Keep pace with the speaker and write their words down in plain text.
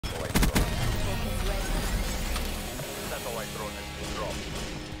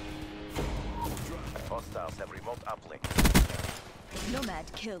Hostiles have remote uplink.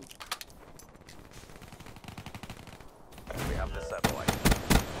 Nomad killed. We have the satellite.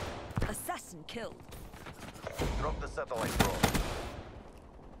 Assassin killed. Drop the satellite drone.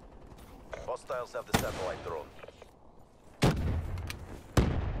 Hostiles have the satellite drone.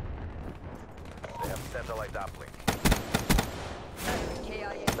 They have satellite uplink.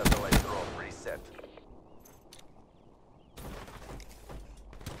 KIA. Satellite drone reset.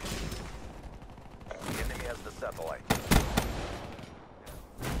 The enemy has the satellite.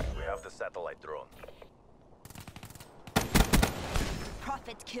 We have the satellite drone.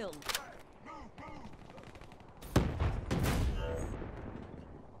 Prophet killed.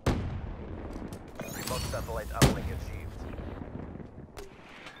 Remote satellite uplink achieved.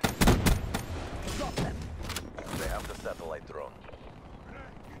 Got them. They have the satellite drone.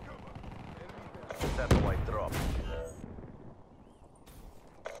 Satellite drop.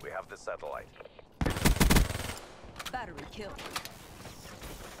 We have the satellite. Battery killed.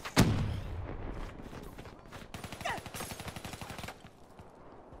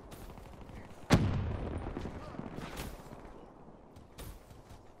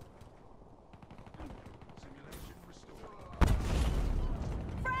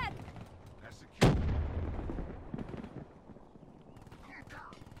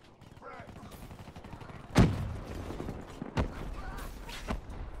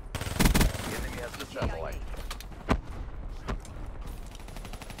 Satellite.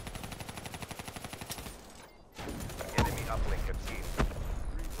 Enemy uplink achieved.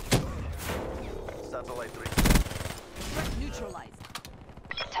 Satellite reset. Threat neutralized.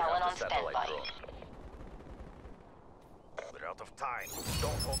 Talon on standby. We're out of time.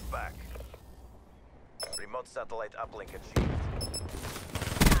 Don't hold back. Remote satellite uplink achieved.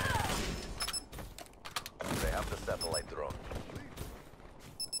 They have the satellite drone.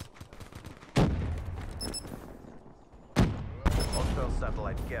 Hostile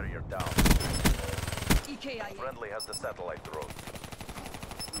satellite carrier down. EKIA. Friendly has the satellite drone.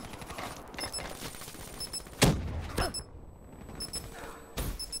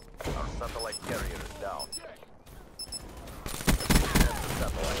 Our satellite carrier is down. The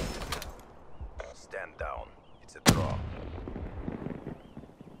satellite. Stand down. It's a draw.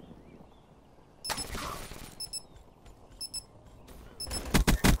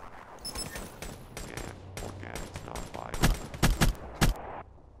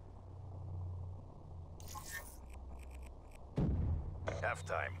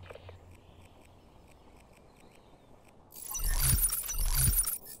 Halftime.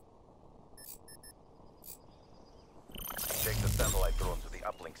 Take the satellite drone to the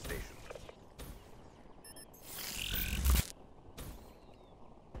uplink station.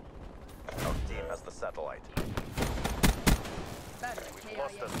 Our team has the satellite. Battery We've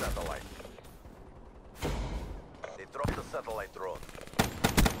lost the KIA. satellite. They dropped the satellite drone.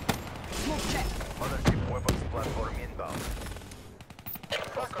 Smoke check. Mothership weapons platform inbound.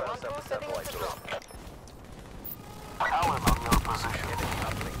 Hostiles have the satellite drone. Talon on your position. Enemy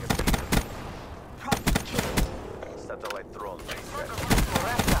uplink achieved. Prophet killed. Satellite drone reset.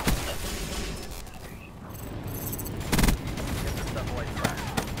 Get the satellite back.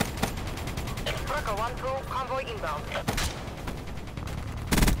 Tracker 1-2, convoy inbound.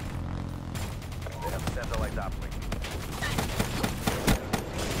 They have satellite uplink.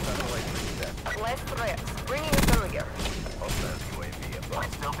 Satellite reset. Less threats. Bringing a barrier. Hostile UAV above.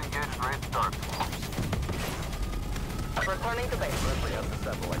 Stealth engaged, ready to start. Returning to base. Friendly has the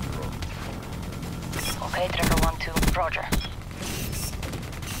satellite drone. Okay, Tracker 1-2, roger.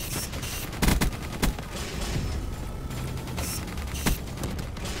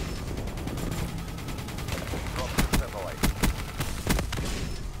 Drop the satellite.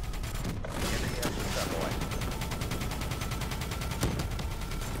 Enemy has the satellite.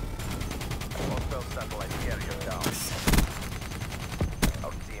 Hostile satellite carrier down.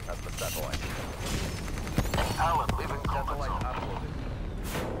 Our team has the satellite. Talon leaving Satellite combat zone. uploaded.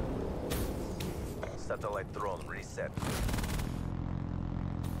 Satellite drone reset.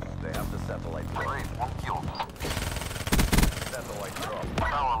 They have the satellite drone. Raid 1 kill. Satellite drop.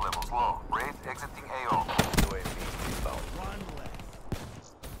 Power levels low. Raid exiting AO. UAV inbound.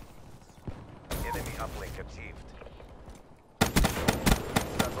 Enemy uplink achieved.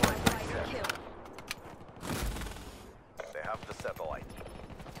 Satellite Battery reset. killed. They have the satellite.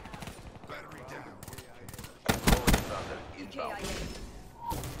 Battery down. Rolling Thunder inbound. EKIA.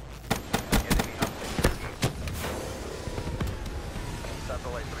 Enemy uplink achieved.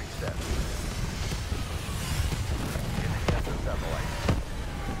 Satellite reset. Enemy has the satellite.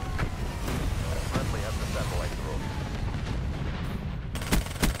 Friendly has the satellite drone.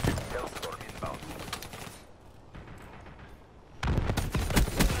 Hellstorm inbound.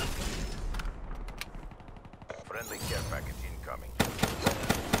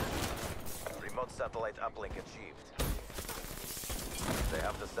 Remote satellite uplink achieved. They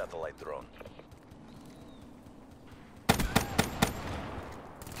have the satellite drone.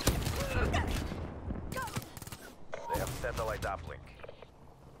 They have satellite uplink.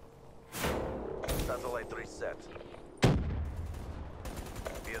 Satellite reset.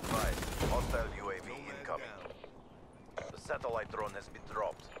 Be advised, hostile UAV incoming. The satellite drone has been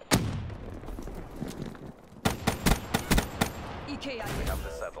dropped. We EKIA. have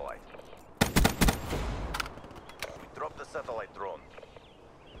the satellite. We dropped the satellite drone.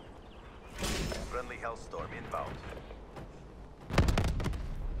 Friendly Hellstorm inbound.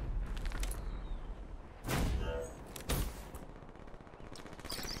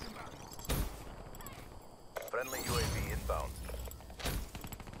 Friendly UAV inbound.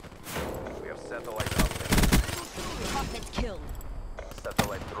 We have satellite uplink. Prophet killed.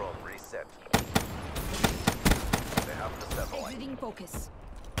 Satellite drone reset. They have the satellite. Exiting focus.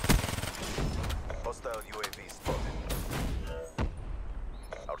 Hostile UAV spotted.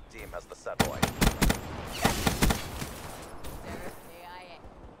 Our team has the satellite.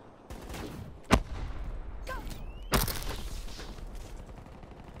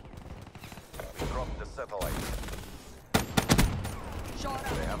 We dropped the satellite. Shot They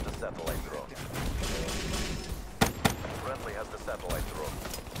out. have the satellite drone. Friendly has the satellite drone.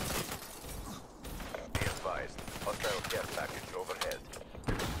 Be advised, hostile care package overhead.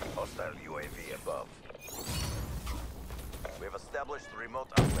 Hostile UAV above. We have established remote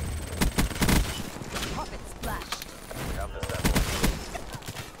uplink. Prophet splash. We have the satellite drone.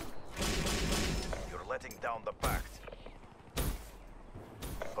 You're letting down the pact.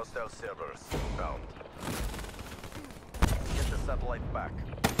 Hostile servers inbound. Get the satellite back.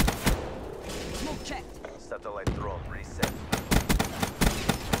 Smoke checked. Satellite drone reset.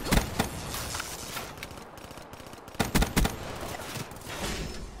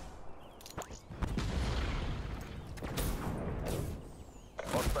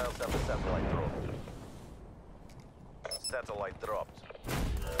 Hostiles have the satellite drone. Satellite dropped. Our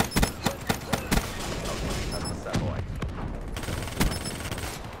team has the satellite.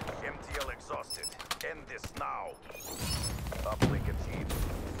 MTL exhausted. End this now. Uplink achieved.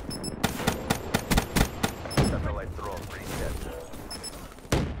 Satellite drone reset.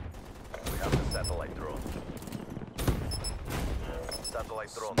 We have the satellite drone.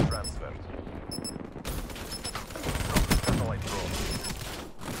 Satellite drone transferred. Drop the satellite drone.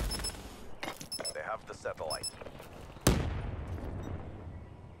 They have the satellite.